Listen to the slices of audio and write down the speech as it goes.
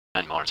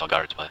anymore. It's all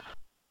guards, but...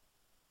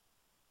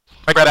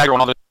 I grab aggro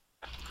and all the...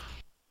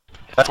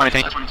 That's my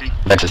tank.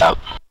 Vex is out.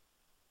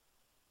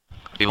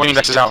 What do you mean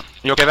Vex is out?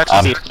 You okay, Vex?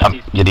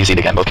 You DC'd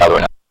again, both Cowboy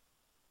now.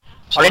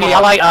 Are any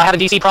ally have a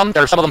DC problem?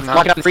 Or some of them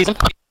walking up and freezing?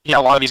 Yeah,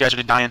 a lot of these guys are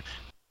just dying.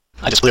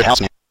 I just cleared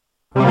house, man.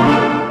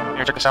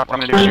 Here, check this out.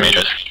 What I'm gonna do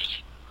is...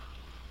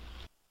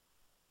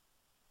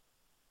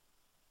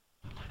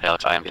 Hey,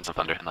 Alex, I am getting some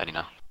thunder and lightning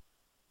now.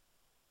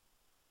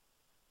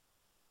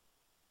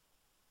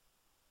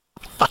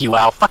 Fuck you,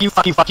 WoW. Fuck you,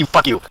 fuck you, fuck you,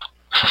 fuck you.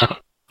 How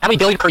many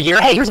billion per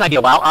year? Hey, here's an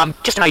idea, WoW.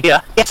 Just an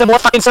idea. Get some more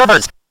fucking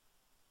servers!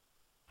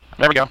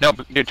 There we go. No,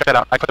 dude, check that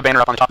out. I put the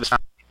banner up on the top this time.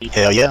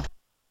 Hell yeah.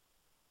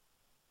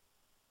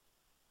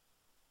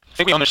 I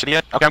think we own this city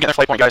yet. Okay, I'm getting their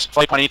flight point, guys.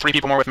 Flight point, I need 3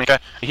 people more with me, okay?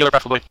 A healer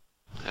preferably.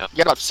 Yep. You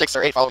got about 6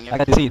 or 8 following you. I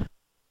got DC.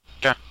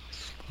 Okay.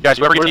 Guys,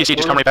 whoever gets DC,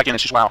 just come right back in.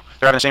 It's just WoW.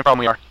 They're having the same problem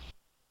we are.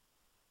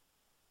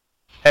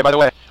 Hey, by the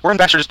way, we're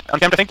investors. I'm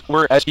tempted to think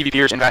we're, as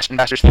PvPers,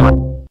 investors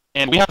feel.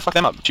 And we have to fuck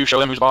them up to show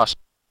them who's boss.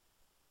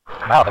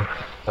 Wow,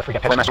 the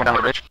freaking Play messing down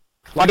with the bitch.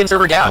 Login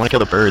server I down. wanna kill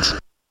the birds.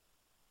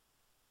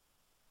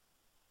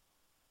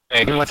 Hey,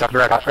 give me 1 second.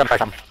 Grab a fight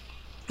from.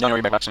 No, no,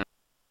 you're back soon.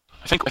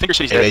 I think your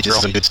city's Hey, dead, this is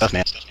girl. some good stuff,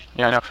 man.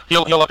 Yeah, I know.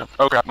 Heal up.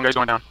 Oh crap, one guy's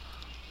going down.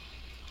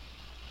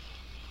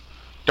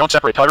 Don't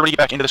separate. Tell everybody to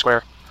get back into the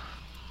square.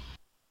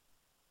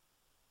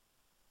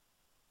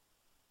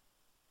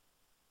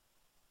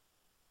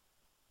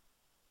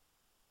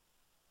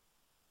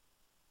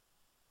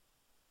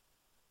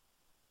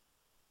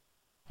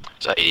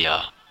 Is that 80,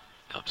 oh,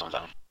 someone's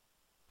down.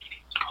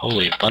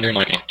 Holy thunder and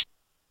lightning.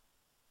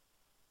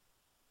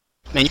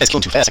 Man, you guys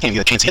killed too fast. I can't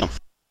even get a chance to hit him.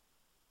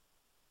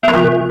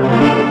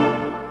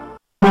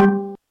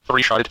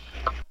 3-shotted.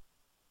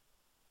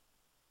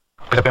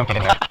 There's a boom kid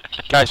in here.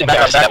 Guys, Yeah, I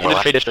back see that into the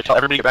well. trade district. Tell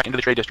everybody to get back into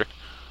the trade district.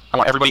 I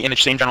want everybody in the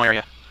same general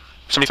area.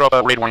 Somebody throw up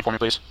a raid warning for me,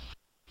 please.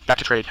 Back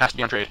to trade. Has to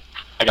be on trade.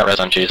 I got res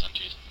on cheese.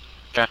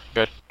 Okay,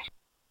 good.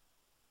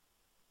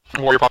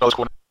 Warrior pop is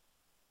cool.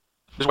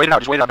 Just wait it out.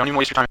 Just wait it out. Don't even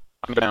waste your time.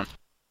 I'm gonna go down.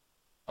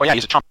 Oh yeah,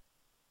 he's a chump.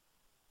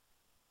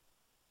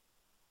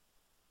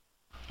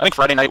 I think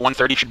Friday night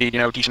 1:30 should be,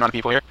 decent amount of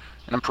people here,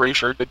 and I'm pretty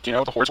sure that,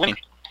 the Horde's winning.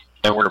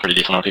 There were a pretty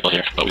decent amount of people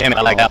here. But Damn it,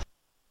 I lagged out.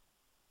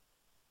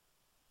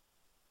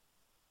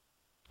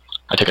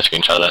 I took a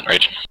screenshot of that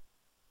rage.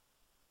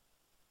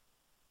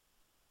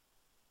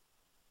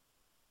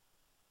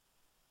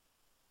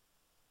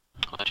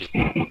 Oh, geez.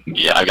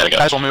 Yeah, I've gotta go.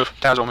 Taz will move.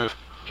 Taz will move.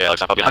 Okay,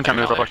 Alex, I'm probably I'm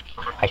gonna move real quick.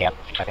 I can't.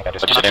 I think I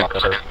just What'd you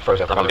say? froze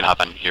I'm over. probably gonna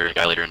hop on your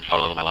guy later and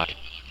auto level my lock.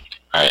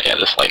 Alright, yeah,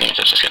 this lightning is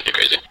just gonna be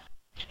crazy.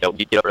 Yo,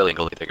 get up early and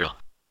go look at that girl.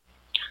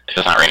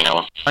 It's not raining at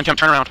all. Uncam,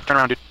 turn around,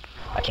 dude.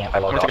 I can't. I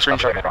I'm logged gonna off. take a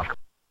screenshot. Wrong.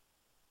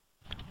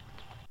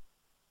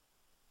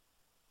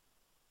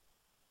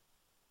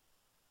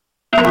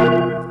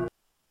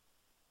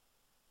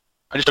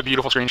 I just took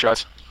beautiful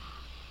screenshots.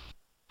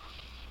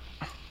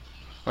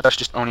 With us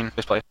just owning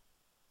this place.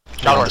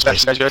 Yeah, John, this you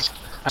guys place. good?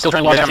 I'm still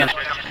trying to You log guys back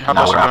in. How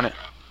close are you doing it?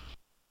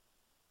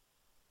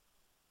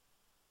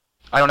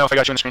 I don't know if I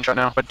got you in the screenshot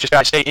now, but just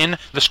guys, stay in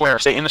the square.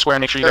 Stay in the square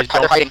and make sure you guys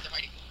They're don't... hiding.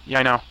 Yeah,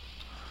 I know.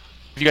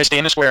 If you guys stay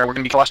in the square, we're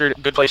gonna be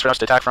clustered. Good place for us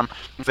to attack from.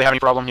 If they have any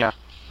problem, yeah.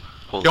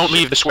 Holy Don't shit.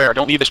 leave the square.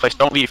 Don't leave this place.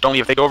 Don't leave.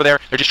 If they go over there,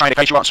 they're just trying to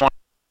kite you out and swan.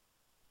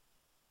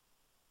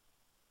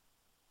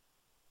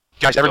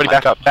 Guys, everybody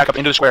back up. Back up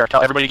into the square.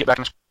 Tell everybody to get back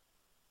in the square.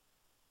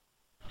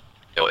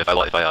 Yo, if I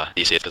DC,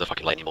 it's because a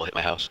fucking lightning bolt hit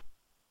my house.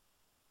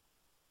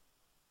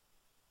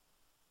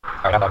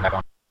 Alright, I'm logging back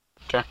on.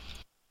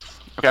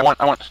 Okay, I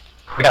want...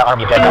 We got an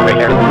army of dead guys right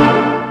there.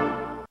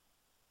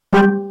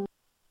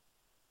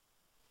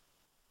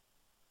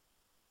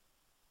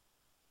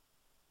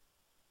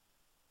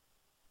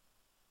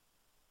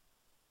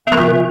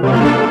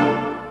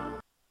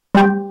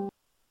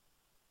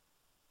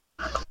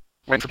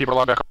 Waiting for people to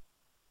log back up.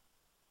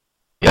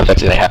 Yeah,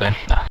 that's it. They happen.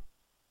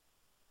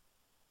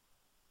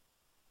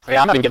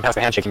 Yeah, I'm not even getting past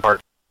the handshaking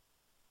part.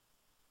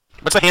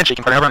 What's the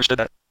handshaking part? I never understood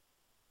that.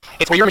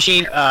 It's where your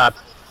machine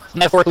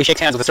metaphorically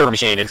shakes hands with the server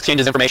machine. It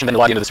exchanges information, then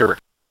log into the server.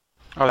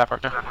 Oh, that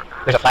part, okay.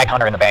 There's a flag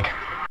hunter in the bank.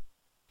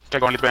 Okay,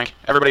 go into the bank.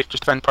 Everybody,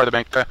 just defend part of the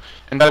bank, okay?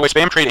 And by the way,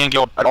 spam trade and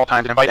guild at all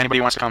times and invite anybody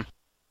who wants to come.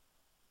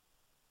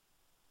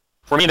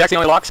 For me, that's the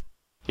only locks?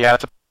 Yeah,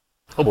 that's a...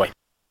 Oh boy.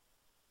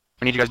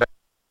 We need you guys back.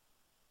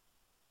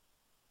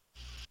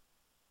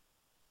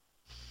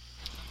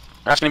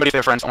 Ask anybody if they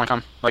have friends that want to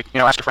come. Like,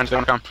 ask your friends if they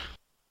want to come.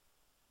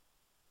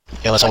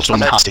 Yeah, let's also win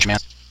the hostage, man.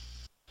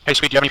 Hey,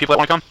 Sweet, do you have any people that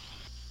want to come?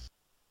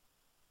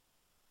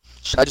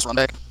 Should I just run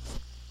back?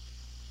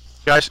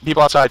 Guys,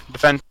 people outside,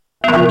 defend.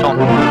 Tell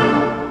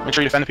them. Make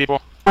sure you defend the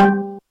people.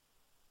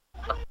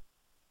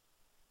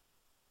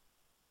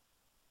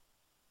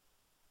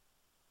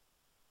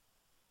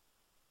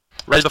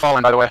 Raise the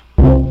fallen, by the way.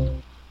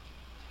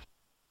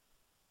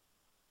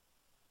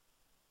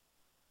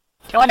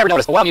 I never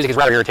noticed, but WoW music is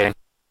rather irritating.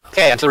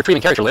 Okay, I'm still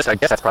retrieving character list. I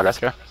guess that's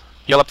progress. Okay.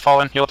 Heal up the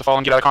fallen, get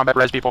out of combat,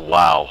 res people.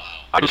 Wow.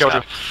 I Who just killed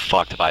got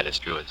fucked by this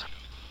druid.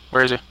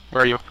 Where is he?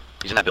 Where are you?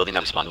 He's in that building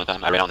that we spawned with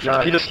him. I ran on the No,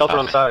 front. he just stealthed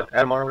on the side.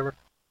 Admar or whatever.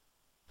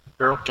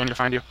 Girl. Okay, I need to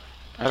find you.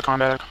 Out of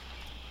combat.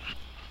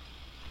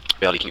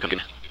 Reality, can you come get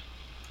me?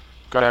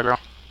 Got aggro.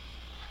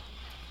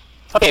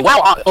 Okay,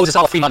 wow, owes us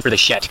all a free month for this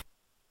shit.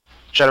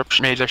 Shadow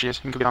Mage, there she is.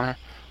 You can go get on her.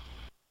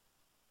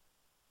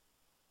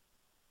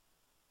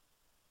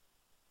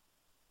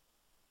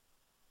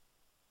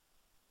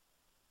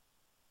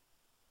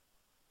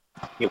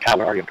 Yo, Cal,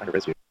 where are you? I'm trying to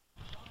res you.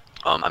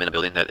 I'm in a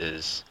building that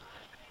is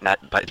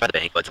it's by the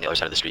bank, but it's on the other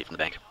side of the street from the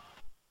bank.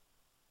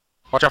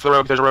 Watch out for the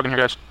rogue. There's a rogue in here,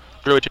 guys.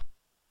 Druid.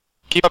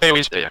 Keep up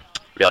AoEs. There you are.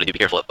 Reality, do be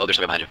careful. Oh, there's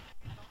somebody behind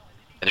you.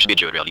 And there should be a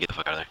druid. Reality, get the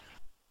fuck out of there.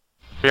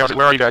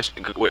 Where are you guys?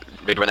 We're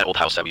in that old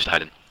house that we used to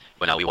hide in.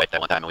 When we wiped that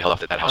one time and we held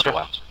off at that house for a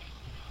while.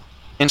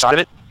 Inside of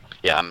it?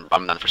 Yeah, I'm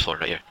on the first floor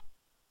right here.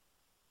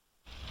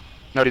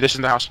 No, dude, this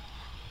isn't the house.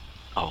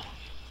 Oh.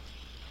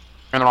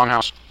 You're in the wrong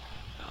house.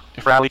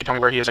 If Riley can tell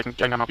me where he is, I can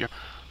come help you.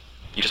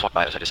 You just walked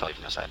by us. I just saw you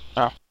from the outside.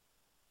 Oh.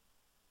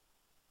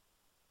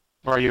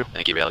 Where are you?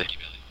 Thank you, Reality.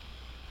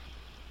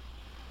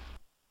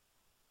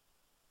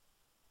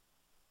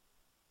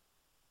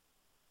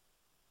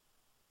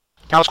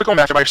 Cal, quit going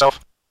back there by yourself.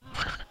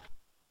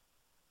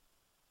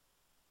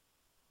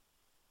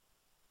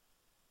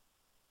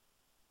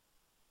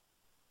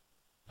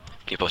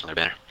 Can you post another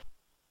banner?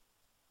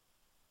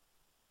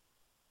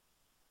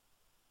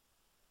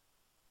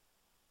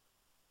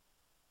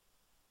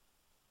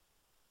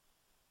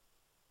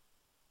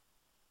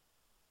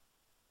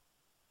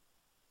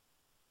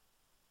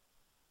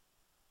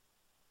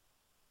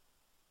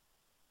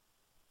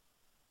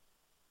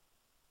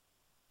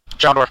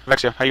 Jaldor,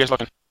 Vexia, how you guys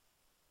looking?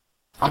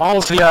 I'm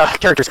almost to the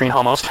character screen,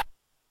 almost.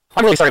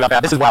 I'm really sorry about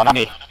that. This is WoW, not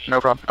me. No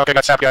problem. Okay,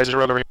 got sap, guys. There's a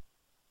rogue over here.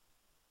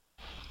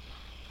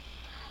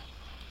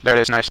 There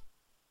it is, nice.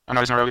 Oh no,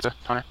 there's no rogue, it's a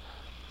hunter.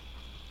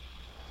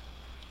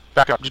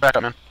 Back up, just back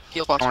up, man.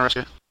 Heal I box. don't want to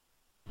risk it.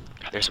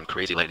 God, there's some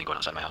crazy lightning going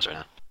outside my house right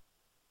now.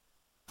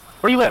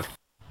 Where do you live?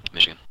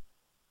 Michigan.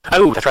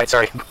 Oh, that's right,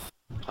 sorry.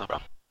 No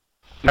problem.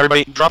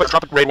 Everybody, drop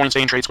a raid 1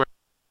 insane trade square.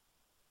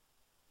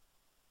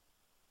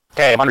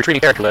 Okay, I'm on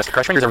retreating character list.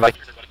 Crush fingers, everybody.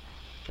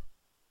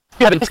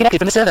 You have been disconnected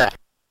from the server.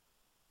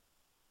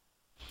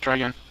 Try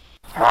again.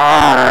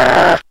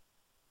 Ah!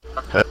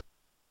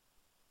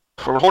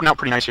 We're holding out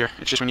pretty nice here.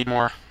 It's just we need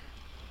more.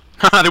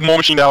 Haha, the mole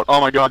machined out.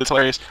 Oh my god, that's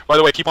hilarious. By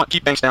the way,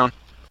 keep banks down.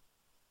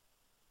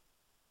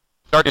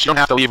 Darkness, you don't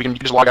have to leave. You can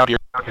just log out here.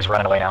 He's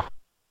running away now.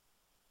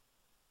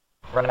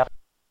 Running up.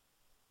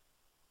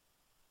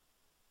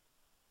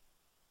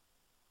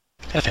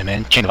 F him,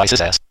 man. Chain device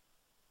his ass.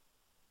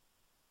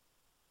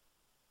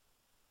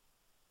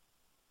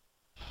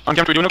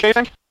 Unkempt, we doing okay, you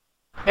think?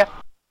 Yeah.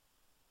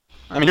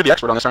 I mean, you're the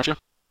expert on this, aren't you?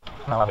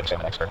 No, I wouldn't say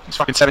I'm an expert. He's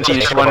fucking 17,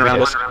 he's just running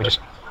around us. We just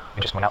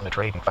went out in the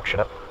trade and fucked shit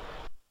up.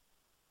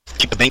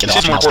 Keep the bank in This the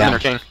is more house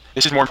important than down. their king.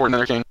 This is more important than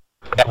their king.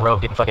 That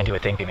rogue didn't fucking do a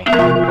thing to me.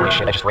 Holy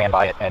shit, I just ran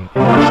by it and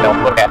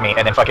stealth looked at me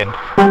and then fucking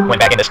went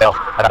back into stealth.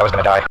 I thought I was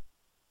gonna die.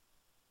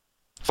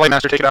 Flight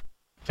Master, take it out.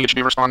 I think it should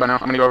be respawned by now.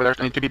 I'm gonna go over there.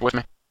 I need 2 people with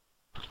me.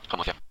 Come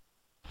with you.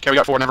 Okay, we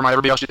got 4. Never mind.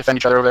 Everybody else just defend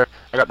each other over there.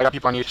 I got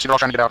people on you. See, they're all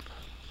trying to get out.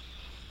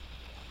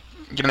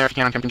 Get in there if you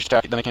can. Unkempt, and just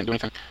attack. Then they can't do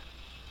anything.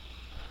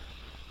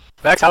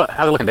 Max, how's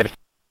it looking, baby?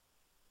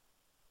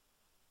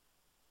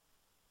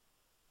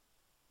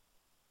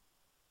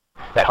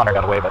 That hunter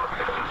got away, but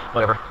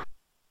whatever.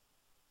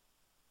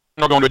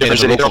 I'll go into a different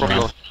there's a city. They're rogue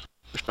all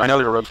floating I know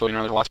there's a rogue floating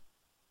around. There's lots.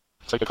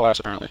 It's like a class,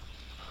 apparently.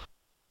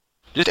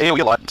 Just AoE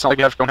a lot. It's not like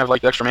we don't have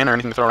like extra mana or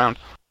anything to throw around.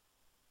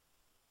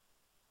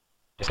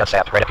 Just got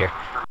sapped right up here.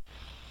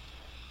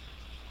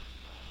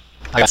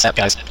 I got sap,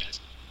 guys.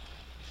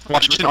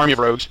 Watch, just an army of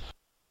rogues.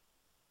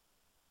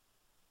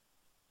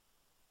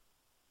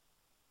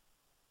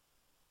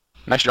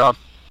 Nice job.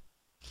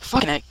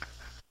 Fucking egg.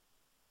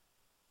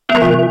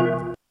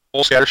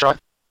 Full scatter shot.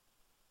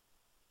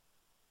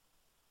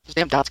 These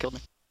damn dots killed me.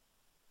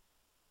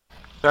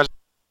 Why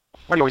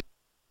do you always...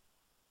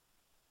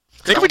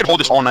 I think if we could hold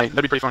this all night,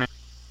 that'd be pretty funny.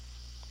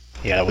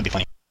 Yeah, that would be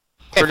funny.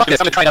 Okay, We're fuck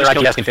just this, I'm gonna- gonna try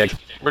another just IPS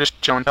config. We're just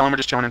chilling. Tell him we're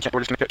just chilling and we're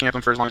just gonna camp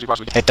them for as long as we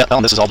possibly can. Hey, tell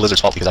him this is all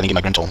Blizzard's fault because I didn't get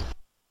my Grim Toll.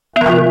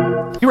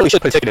 You really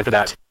should put a ticket in for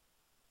that.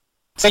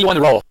 Say you won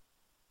the roll.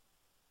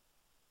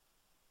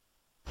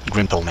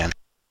 Grim Toll, man.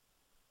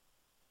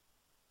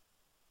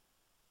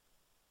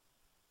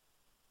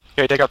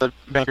 Okay, take out the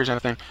bankers and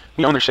the thing.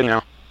 We own their city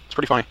now. It's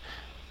pretty funny.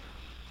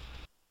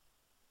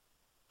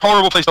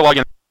 Horrible place to log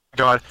in.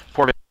 God,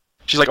 poor bitch.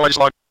 She's like, oh, I just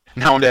logged.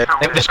 Now I'm dead.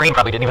 The screen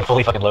probably didn't even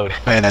fully fucking load.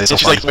 Man, that is so And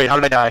she's funny. like, wait, how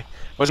did I die?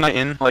 Wasn't I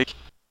in? Like,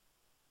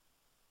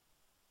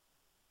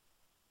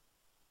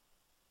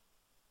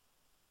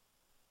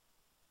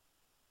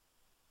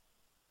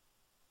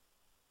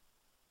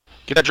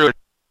 get that druid.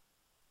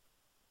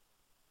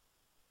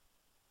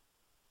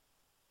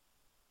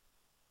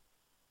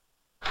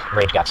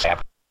 Rage got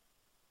sapped.